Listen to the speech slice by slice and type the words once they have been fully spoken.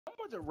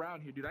Someone's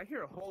around here, dude. I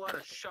hear a whole lot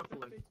of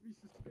shuffling.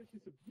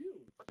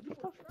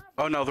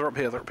 Oh no, they're up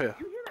here. They're up here.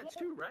 You hear that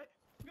too, right?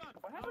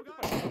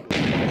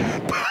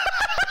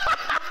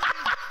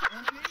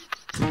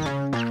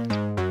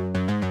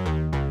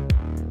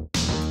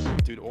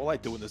 Dude, all I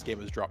do in this game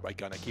is drop my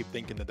gun. I keep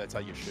thinking that that's how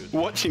you shoot.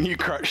 Watching you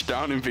crouch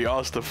down in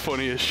VR is the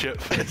funniest shit,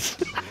 Fizz.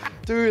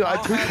 Dude,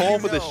 I'm too tall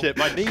for this shit.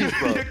 My knees,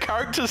 bro. Your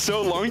character's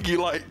so long,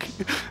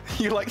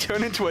 you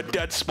turn into a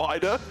dead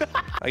spider.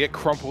 I get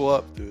crumpled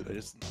up, dude.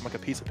 I'm like a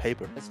piece of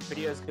paper. This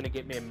video is gonna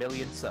get me 1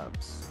 million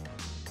subs.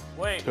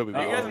 Wait, Toby, you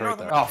guys right know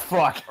there. the Oh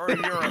fuck! or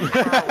you're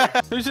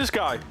Who's this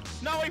guy?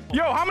 no,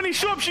 Yo, how many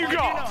subs you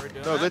got?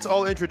 No, let's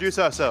all introduce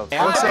ourselves.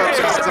 What's up?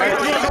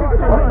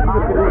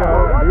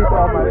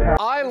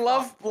 I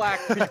love black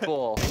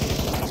people.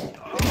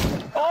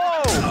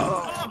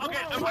 Oh! okay,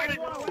 I'm ready.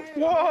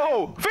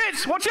 Whoa!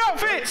 Fitz, watch out,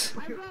 Fitz!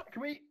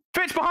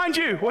 Fitz, behind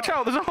you! Watch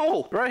out, there's a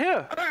hole right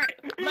here. Alright,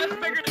 let's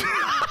figure this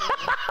out.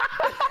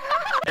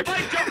 If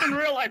I jump in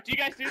real life, do you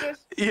guys do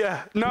this?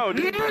 Yeah, no.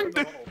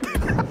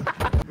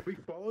 We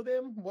follow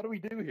them? What do we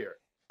do here?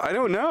 I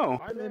don't know.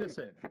 I'm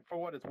innocent, for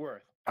what it's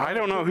worth. I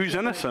don't know who's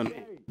innocent.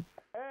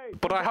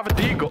 But I have a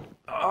deagle.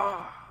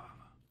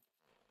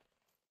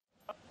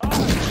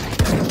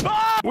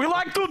 We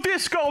like to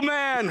disco,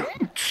 man!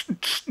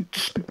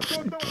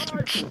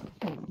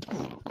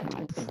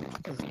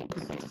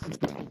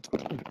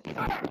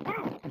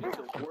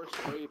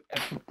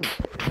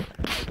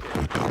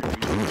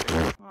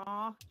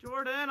 Aw,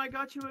 Jordan, I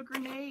got you a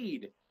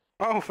grenade.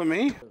 Oh, for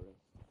me?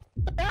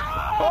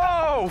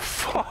 Oh,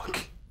 fuck!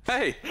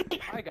 Hey!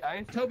 Hi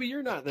guys. Toby,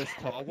 you're not this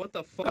tall. What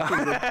the fuck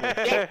is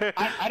this?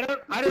 I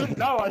don't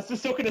know. I was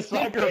just talking to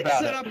Swagger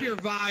about it. Set up your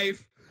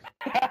Vive.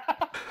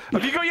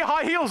 Have you got your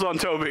high heels on,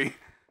 Toby?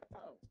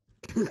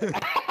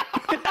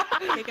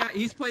 Hey guys,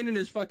 he's playing in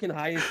his fucking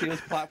highest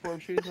heels platform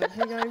shoes. Like,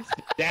 hey guys.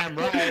 Damn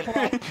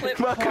right.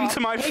 Welcome to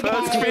my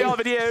first VR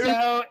video.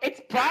 So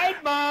it's Pride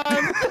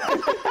Month.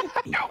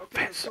 Yo,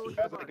 Fizz.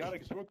 I got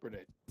a smoke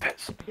grenade.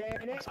 Fizz.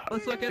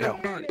 Let's look at Yo,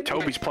 it.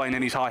 Toby's playing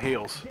in his high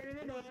heels.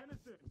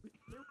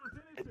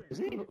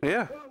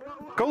 Yeah.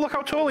 Go look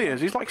how tall he is.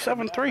 He's like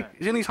 7'3".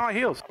 He's in his high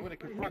heels.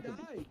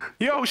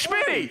 Yo,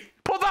 Smitty!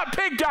 Put that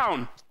pig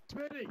down!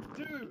 Smitty,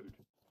 dude!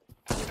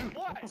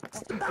 What?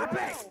 Stop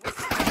it!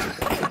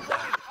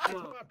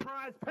 My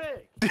prize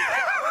pig!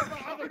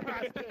 My other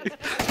prize pig!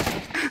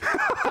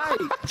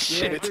 Yeah,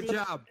 Shit. good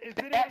job.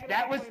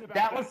 That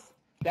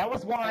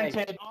was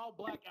warranted. All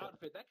black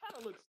outfit. That kind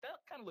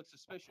of looks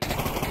suspicious.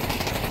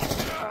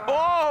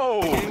 Oh!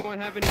 Anyone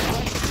have any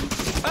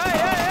questions?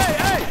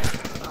 Hey!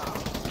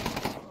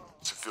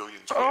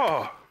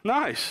 Oh,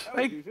 nice.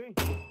 Hey,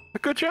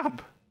 good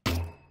job.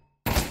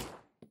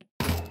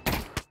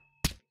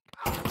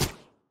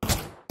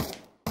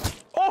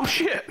 Oh,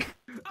 shit!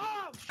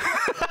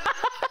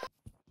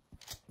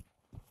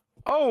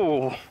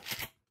 Oh!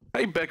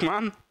 Hey, big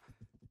man.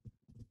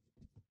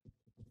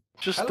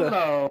 Just,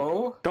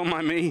 Hello. don't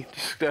mind me.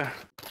 Just,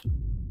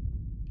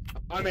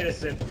 I'm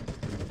innocent.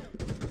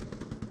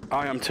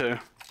 I am too.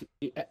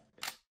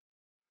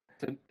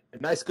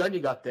 Nice gun you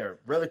got there.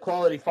 Really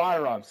quality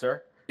firearm,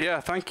 sir. Yeah,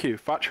 thank you.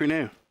 Factory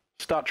new.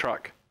 Start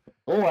track.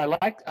 Oh, I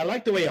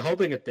like the way you're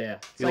holding it there.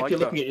 It's You like like you're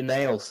that? looking at your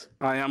nails.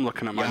 I am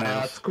looking at my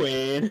Yes,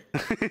 queen.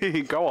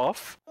 nails. Go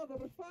off.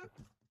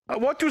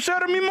 What you say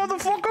to me,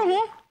 motherfucker,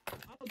 huh?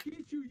 I'll get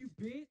you, you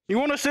bitch. You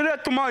wanna say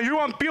that to my you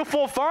on Beer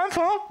 45,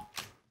 huh?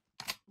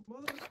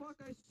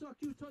 Motherfucker, I suck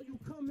you till you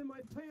come in my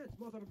pants,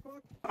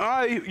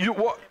 motherfucker. You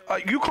what?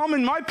 You come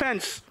in my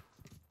pants.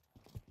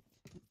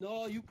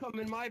 No, you come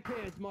in my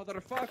pants,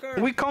 motherfucker.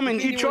 We come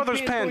in each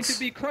other's pants. It's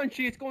going to be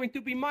crunchy. It's going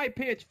to be my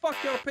pants. Fuck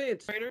your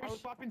pants. I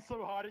was laughing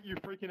so hard at you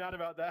freaking out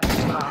about that.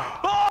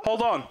 Oh,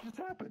 hold on. What just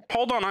happened?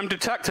 Hold on, I'm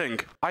detecting.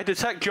 I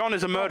detect John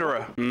is a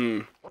murderer.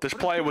 This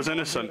player was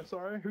innocent.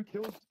 Sorry, who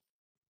killed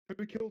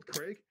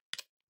Craig?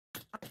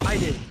 I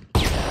did.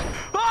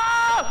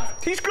 Ah!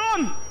 He's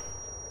gone!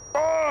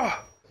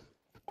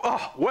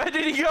 Oh, where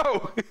did he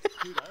go?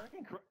 Dude, I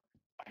reckon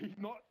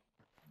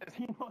is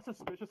he not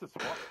suspicious as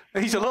fuck?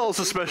 He's a little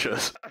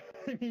suspicious.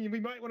 I mean, we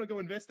might want to go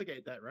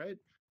investigate that, right?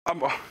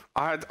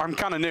 I'm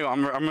kind of new.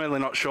 I'm really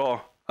not sure.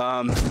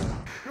 You're the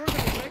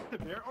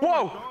detective here. Oh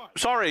Whoa! my God.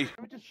 Sorry.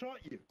 Who just shot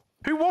you?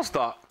 Who was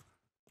that?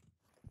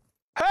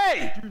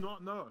 Hey! I do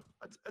not know.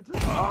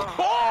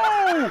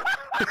 Oh!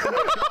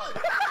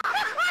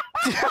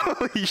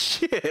 Holy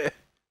shit!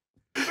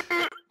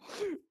 Who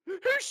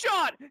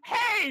shot?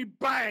 Hey,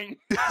 bang!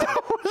 That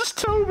was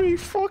Toby.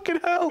 Fucking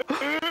hell.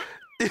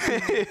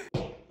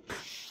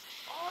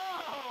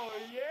 Oh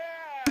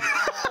yeah!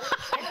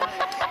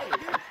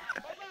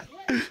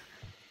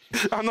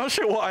 I'm not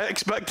sure what I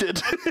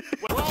expected.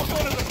 We're all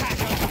going to the pack.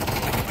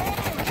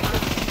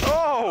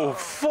 Oh,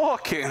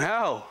 fucking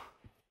hell.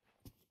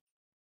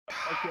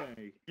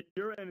 Okay,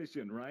 you're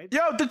innocent, right?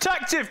 Yo,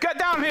 detective, get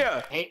down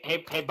here.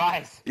 Hey,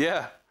 boys.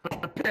 Yeah.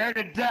 Prepare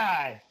to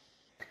die.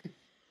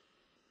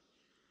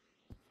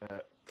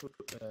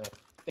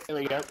 There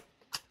we go.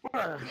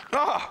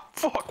 Ah,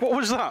 fuck, what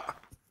was that?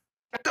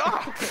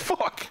 Ah,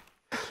 fuck.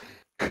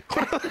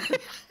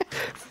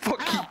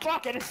 Fuck you.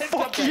 Fuck it, it's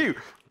Fuck you.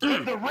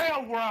 It's the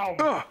railroad.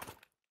 Oh,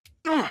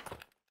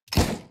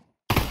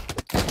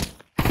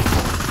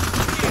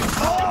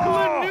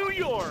 New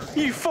York.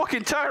 you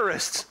fucking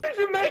terrorists. Did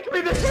you make me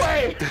this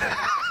way?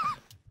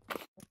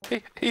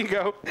 Here you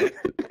go.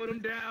 Put him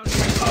down.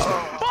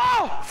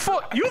 Oh,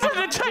 fuck. You're the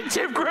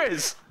detective,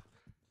 Grizz.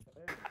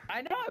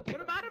 I know. I put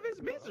him out of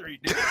his misery,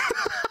 dude.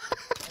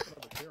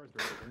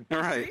 All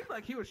right. Seemed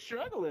like he was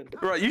struggling.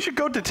 Right, you should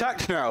go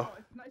detect now.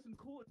 It's nice and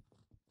cool.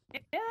 Yeah,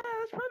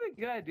 that's probably a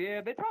good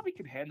idea. They probably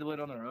could handle it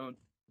on their own.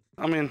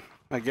 I mean,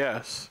 I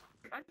guess.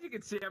 As you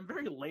can see, I'm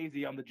very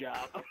lazy on the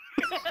job.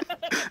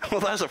 Well,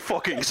 that's a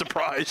fucking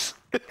surprise.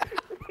 I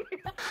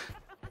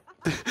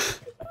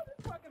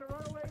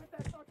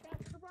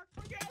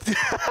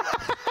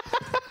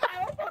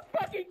almost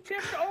fucking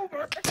tipped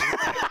over.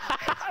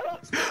 I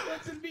lost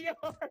what's in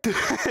VR.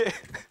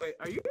 Wait,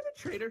 are you the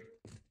traitor?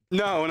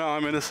 No,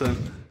 I'm innocent.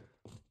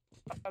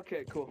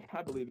 Okay, cool.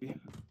 I believe you.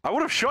 I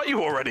would have shot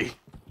you already.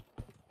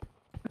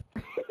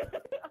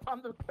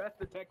 I'm the best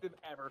detective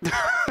ever.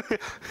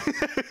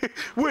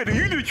 Wait, are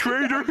you the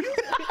traitor?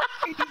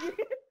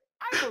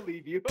 I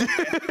believe you.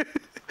 Okay.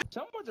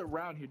 Someone's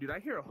around here, dude. I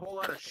hear a whole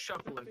lot of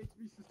shuffling. Makes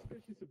me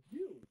suspicious of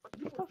you.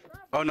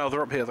 Oh no,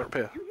 they're up here. You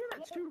hear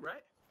that too,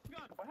 right?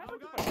 Oh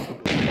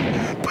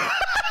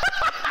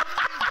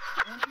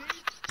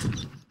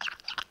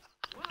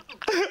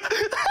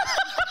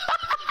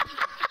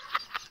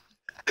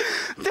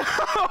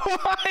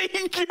my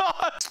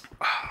god!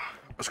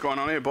 What's going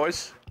on here,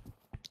 boys?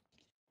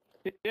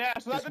 Yeah,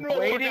 so that's been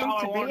really waiting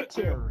to be a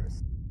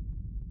terrorist.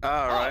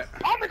 All right.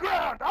 On the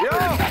ground! Yo!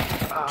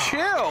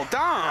 Chill,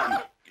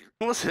 down!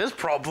 What's his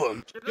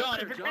problem? John,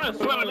 if you're gonna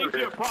swim, at least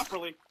do it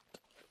properly.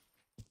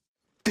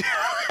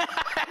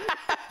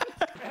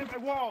 And my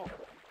wall.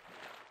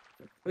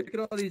 Look at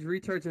all these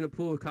retards in the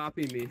pool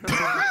copying me.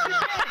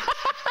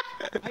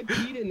 I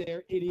peed in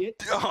there,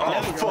 idiot.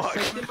 Oh, fuck.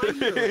 Stop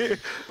putting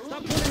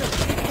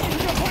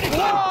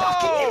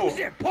Whoa! Use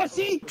it,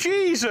 pussy!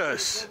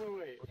 Jesus!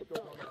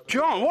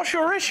 John, what's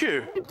your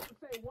issue?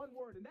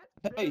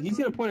 Hey, he's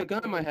gonna point a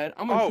gun at my head.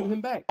 I'm gonna shoot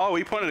him back. Oh,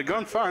 he pointed a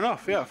gun? Fair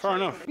enough. Yeah, fair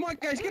enough. Come on,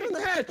 guys, get on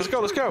the head! Let's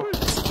go.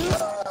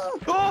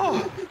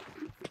 Oh!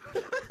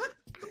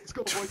 Let's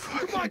go, boys.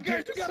 Come on,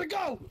 guys, we gotta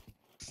go!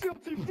 Steal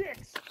 2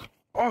 dicks!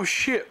 Oh,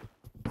 shit.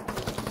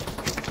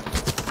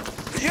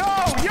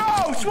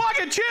 Yo!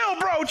 Swagger, chill,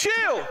 bro,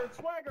 chill! It's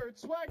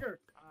swagger!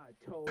 I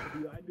told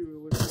you, I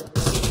knew it was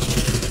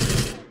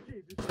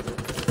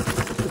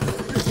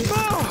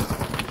Oh!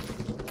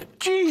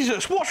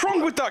 Jesus, what's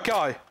wrong with that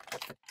guy?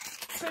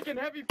 Taking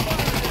heavy fire!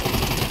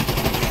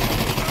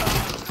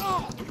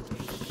 Oh,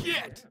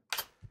 shit!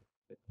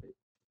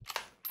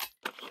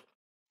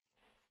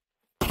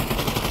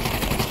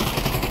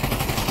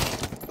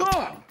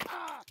 Oh!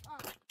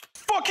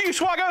 Fuck you,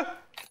 Swagger!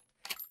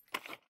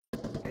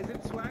 Is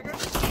it Swagger?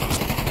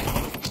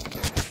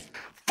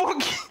 Fuck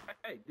you!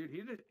 Hey, dude,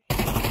 he's a...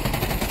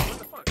 What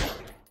the fuck?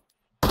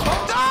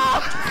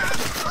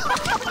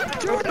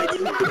 Jordan,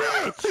 you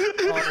bitch!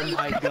 Oh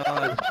my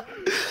god.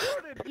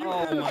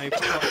 Oh my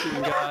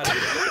fucking god.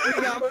 We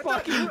got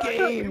fucking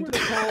gamed.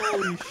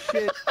 Holy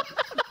shit.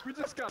 We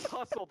just got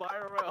hustled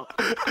IRL.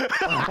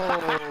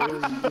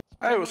 Oh.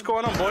 Hey, what's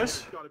going on,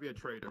 boys? Gotta be a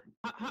traitor.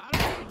 Whoa!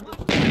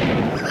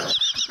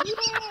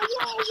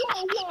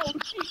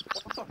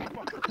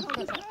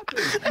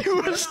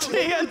 It was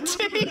TNT!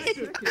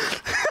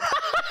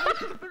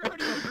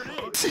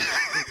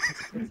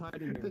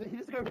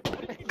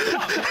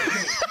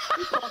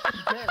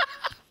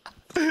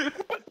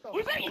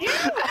 Was that you?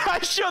 I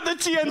shot the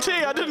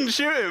TNT, I didn't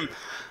shoot him.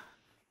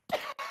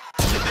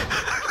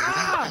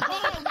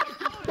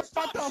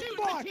 What the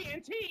fuck?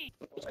 TNT!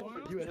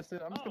 You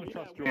innocent? I'm just gonna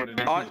trust Jordan.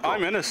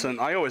 I'm innocent,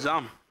 I always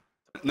am.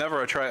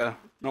 Never a traitor,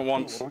 not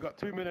once. Well, we got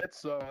 2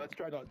 minutes, so let's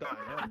try not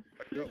dying,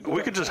 yeah?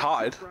 We could just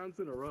hide. Rounds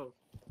in a row.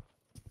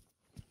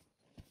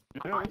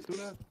 Yeah, let's do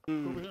that.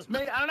 Over here.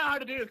 Mate, I don't know how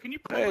to do it. Can you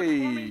pull it for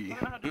me? Hey. I don't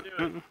know how to do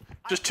it.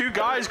 Just 2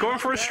 guys going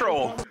for a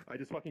stroll. I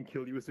just fucking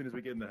kill you as soon as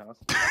we get in the house.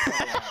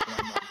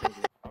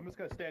 I'm just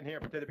gonna stand here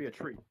and pretend to be a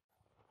tree.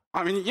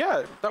 I mean,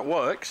 yeah, that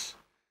works.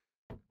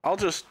 I'll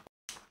just...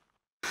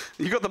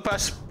 You got the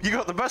best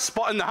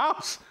spot in the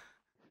house.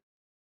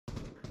 Oh,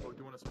 do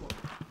you want a spot?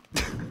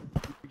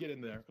 You get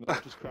in there, and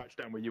I'll just crouch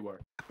down where you were.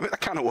 I mean, that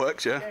kind of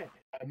works, yeah.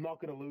 I'm not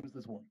gonna lose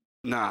this one.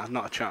 Nah,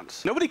 not a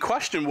chance. Nobody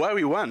questioned where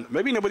we went.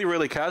 Maybe nobody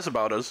really cares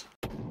about us.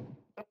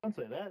 Don't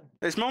say that.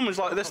 It's moments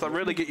like this that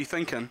really get you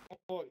thinking.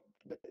 Oh,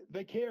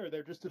 they care,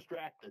 they're just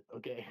distracted,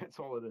 okay? That's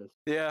all it is.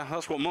 Yeah,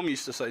 that's what Mum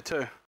used to say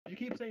too. You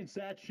keep saying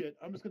sad shit,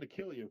 I'm just gonna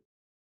kill you.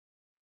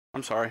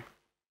 I'm sorry.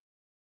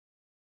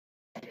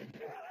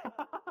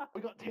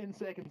 We got 10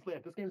 seconds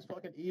left. This game's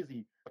fucking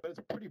easy. But it's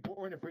pretty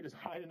boring if we just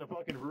hide in a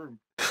fucking room.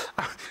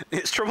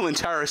 It's trouble in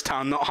terrorist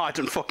town, not hide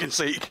and fucking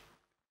seek.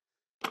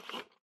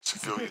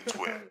 Civilians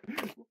win.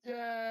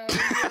 Yeah.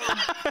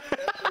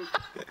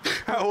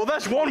 Oh, well,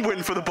 that's one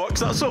win for the Bucks.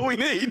 That's all we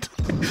need.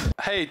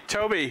 Hey,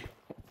 Toby.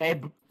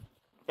 Hey.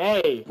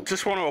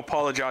 Just want to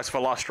apologize for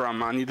last round,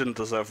 man. You didn't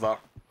deserve that.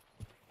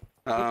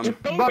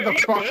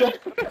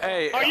 Motherfucker.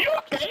 Hey, Are you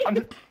okay?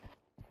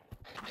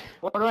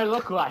 What do I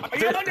look like? Are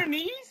you on your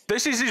knees?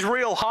 this is his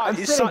real height. I'm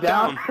He's sitting sat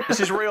down. down. This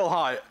is real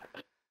height.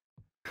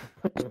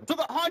 So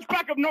the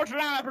Hunchback of Notre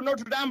Dame after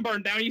Notre Dame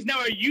burned down, he's now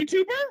a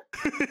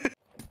YouTuber?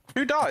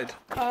 Who died?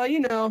 You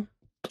know,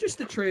 just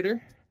a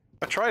traitor.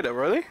 A traitor,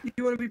 really?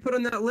 You want to be put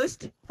on that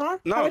list? Huh?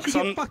 No, How about you 'cause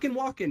get I'm- fucking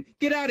walking?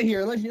 Get out of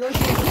here. Let's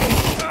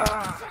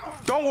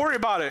Don't worry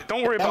about it.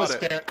 Don't worry That about was it.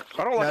 fair.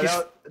 I don't like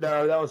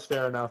No, that was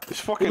fair enough. his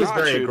He fucking was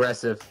very attitude.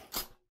 aggressive.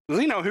 Does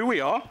he know who we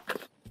are?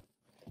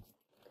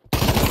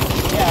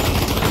 Yeah.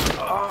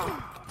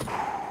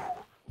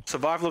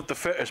 Survival of the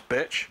fittest,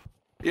 bitch.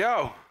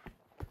 Yo.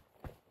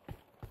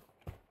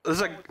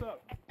 There's a.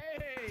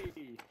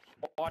 Hey!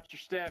 Watch your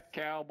step,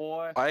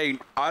 cowboy. I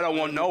don't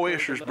want no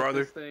issues,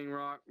 brother. This thing,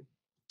 Rock.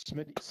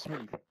 Smitty,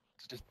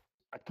 it's just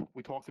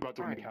we talked about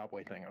doing the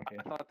cowboy thing. Okay,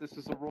 I thought this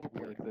was a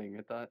roleplay thing.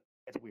 I thought.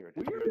 it's weird.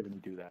 It's weird when you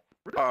do that.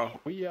 Oh,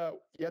 Yeah,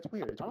 it's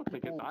weird. It's I don't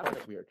think people I find don't.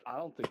 it weird. I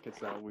don't think it's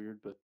that weird,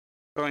 but.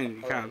 I mean,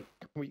 you Alright,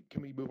 can.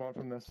 Can we move on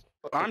from this?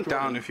 I'm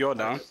down if you're I'm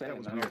down. just saying,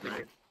 was I don't weird.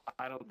 think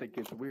I don't think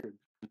it's weird.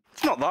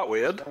 It's not that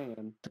weird.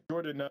 Saying.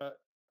 Jordan,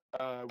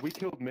 we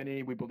killed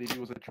Minnie. We believe he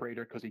was a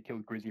traitor because he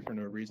killed Grizzy for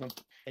no reason.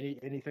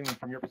 Anything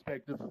from your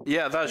perspective?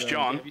 Yeah, that's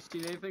John. Have you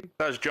seen anything?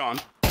 That's John.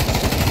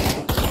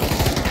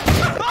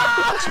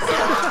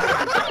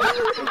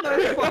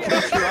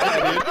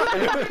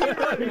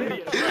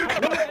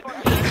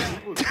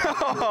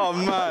 Oh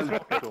man.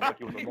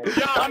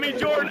 Yeah, I mean,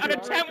 Jordan, an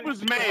attempt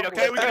was made,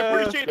 okay? We can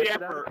appreciate the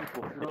effort.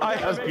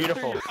 That was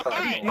beautiful.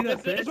 Alright,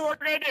 this is what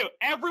we're gonna do.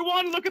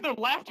 Everyone look at their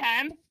left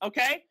hand,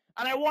 okay?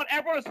 And I want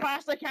everyone as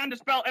fast as they can to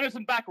spell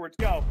innocent backwards.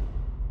 Go.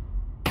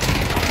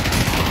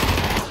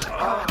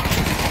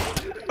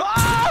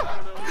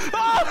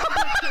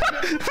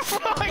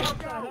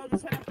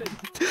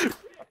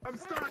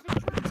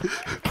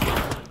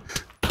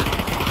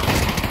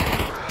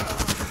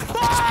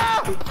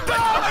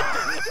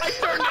 I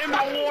turned into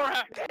a war.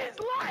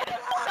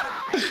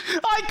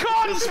 I can't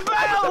What the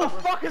spell!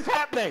 fuck is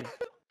happening?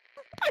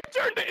 I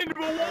turned it into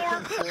a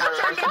war.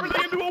 I turned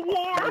everything into a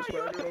war.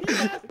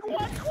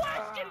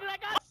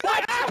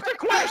 I asked a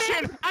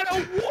question and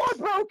a war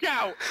broke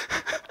out.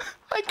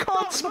 I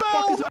can't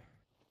spell!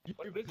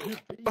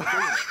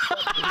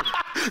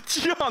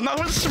 John, that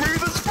was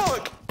smooth as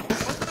fuck!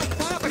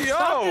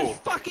 Yo!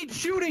 fucking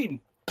shooting.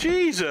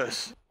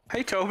 Jesus!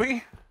 Hey,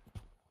 Toby.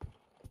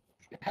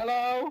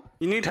 Hello?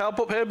 You need help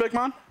up here, big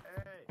man?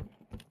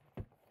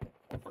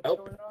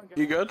 Nope.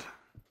 You good?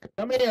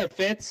 Come here,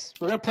 Fitz.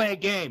 We're gonna play a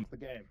game. The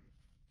game.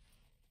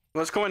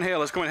 Let's go in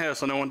here,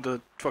 so no one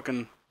to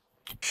fucking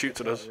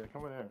shoots at us. Yeah,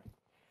 come in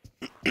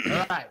here.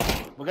 Alright.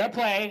 We're gonna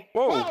play.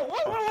 Whoa!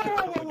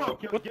 Whoa.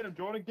 Get him,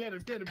 Jordan. Get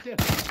him.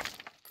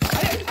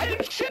 I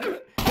didn't shit him.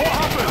 What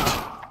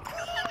happened?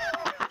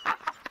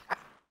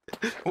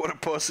 What a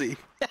pussy.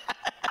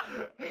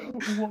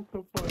 What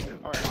the fuck?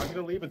 Alright, I'm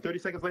gonna leave, and 30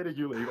 seconds later,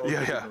 you leave.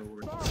 Yeah, yeah.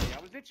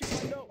 I was itching.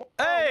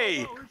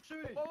 Hey!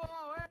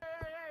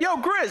 Yo,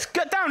 Grizz,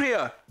 get down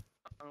here!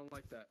 I don't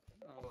like that.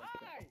 I don't like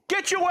that.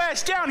 Get your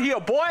ass down here,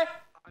 boy!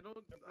 I don't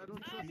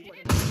trust you.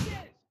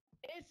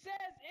 It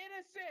says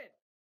innocent.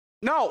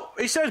 No,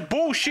 it says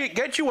bullshit.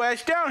 Get your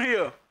ass down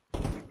here.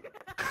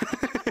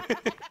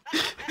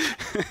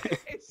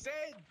 It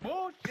said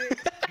bullshit.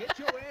 Get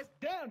your ass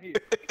down here.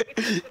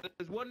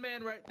 There's one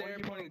man right there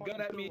pointing a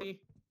gun at me.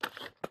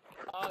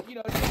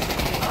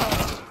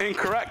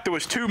 Incorrect. There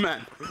was two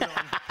men.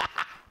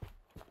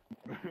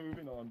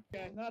 Moving on.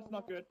 Okay, that's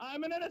not good.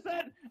 I'm an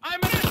innocent. I'm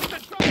an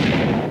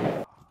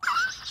innocent.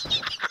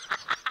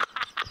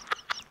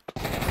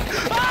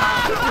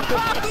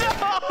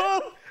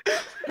 No!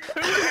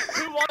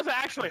 Who was it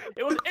actually?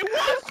 It was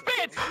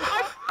Fitz.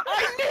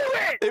 I knew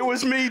it. It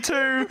was me too.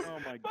 Oh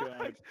my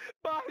god.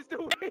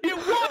 It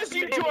was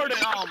you, Jordan.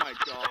 Oh my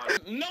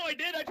god. No, I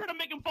did. I tried to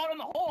make him fall in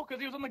the hole because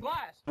he was on the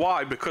glass.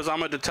 Why? Because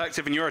I'm a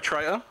detective and you're a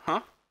traitor,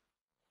 huh?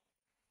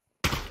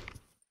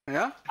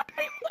 Yeah?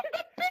 Hey, what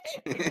a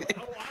bitch.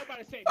 Oh, I'm about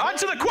to say.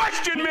 Answer the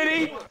question,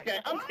 Minnie! Okay,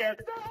 I'm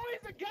scared. There's always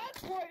a gun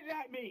pointed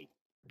at me.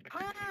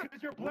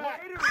 Because you're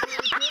black.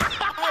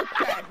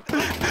 Okay.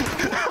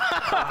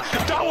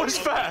 That was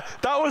fair.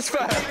 That was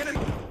fair.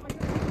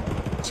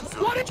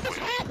 What is just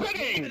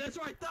happening? That's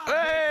what I thought.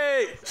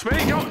 Hey!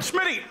 Smitty, don't.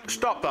 Smitty!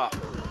 Stop that.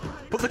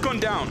 Put the gun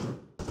down.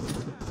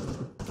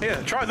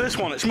 Here, try this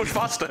one. It's much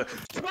faster.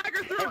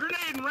 Swagger threw a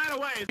grenade and ran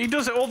away. He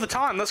does it all the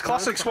time. That's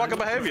classic Swagger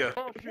behavior.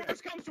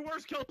 Worst comes to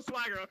worst, kill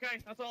Swagger, okay?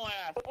 That's all I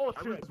ask. Oh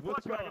shit,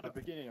 what's going on at the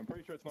beginning? I'm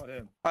pretty sure it's not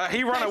him.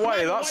 He ran Hey,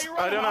 away. Swagger, That's. why you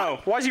I don't running?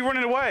 know. Why is he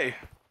running away?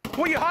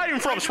 What are you hiding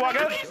from,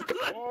 Swagger?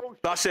 Oh,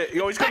 That's it.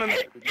 Yo, he's gonna.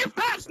 If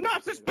that's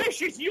not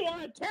suspicious, you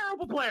are a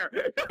terrible player.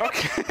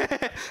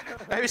 Okay.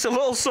 Hey, it's a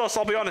little sus.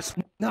 I'll be honest.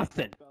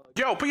 Nothing.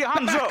 Yo, put your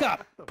hands Back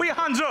up. Put your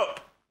hands up.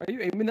 Are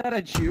you aiming that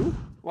at you?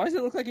 Why does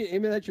it look like you're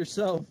aiming at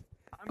yourself?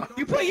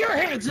 You put your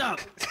hands up!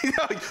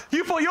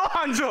 You put your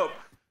hands up.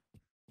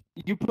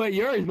 You put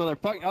yours,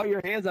 motherfucker. Oh,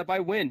 your hands up. I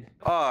win.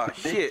 Oh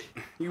shit.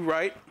 You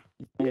right.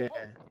 Yeah.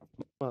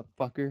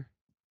 Motherfucker.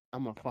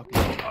 I'm a fucking.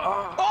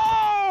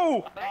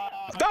 Oh!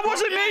 That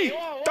wasn't me!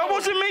 That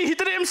wasn't me! He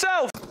did it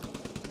himself!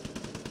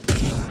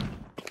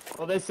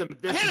 Well, there's some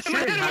Hit him, shooting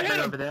hit him, happening hit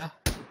him. over there.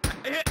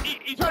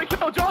 He tried to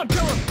kill John.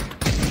 Kill him.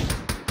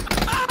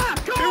 Ah,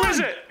 come Who on. is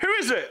it? Who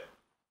is it?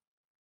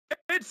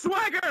 It's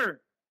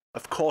Swagger.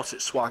 Of course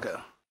it's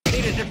Swagger.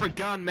 Need a different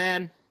gun,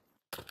 man.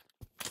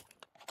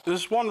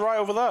 There's one right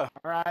over there.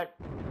 All right.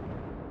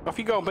 Off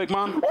you go, big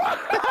man.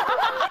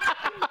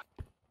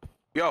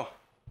 Yo.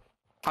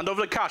 Hand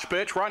over the cash,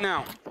 bitch, right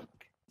now.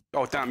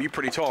 Oh, damn, you're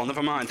pretty tall.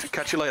 Never mind.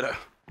 Catch you later.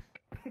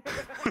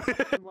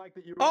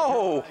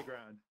 Oh!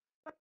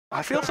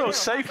 I feel so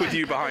safe with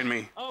you behind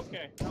me.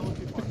 Okay.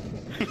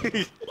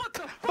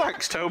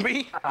 Thanks,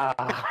 Toby.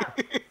 I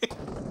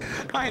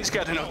ain't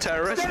scared of no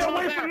terrorists. Get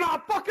away from my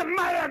fucking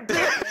man,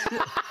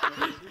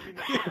 bitch!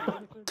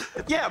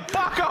 Yeah,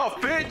 back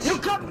off, bitch! You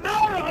come near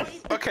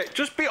us! Okay,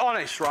 just be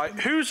honest, right?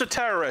 Who's a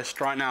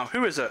terrorist right now?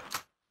 Who is it?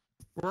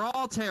 We're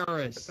all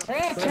terrorists. All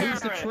But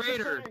who's the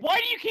traitor? Why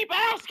do you keep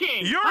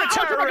asking? You're a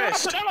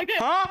terrorist! Like this.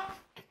 Huh?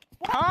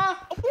 Huh?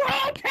 We're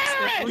all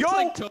terrorists! Looks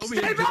like Toby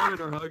and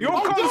Jordan are hugging.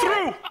 Yo, come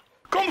through!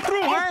 Come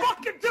through, huh?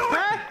 Fucking do it!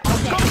 Huh?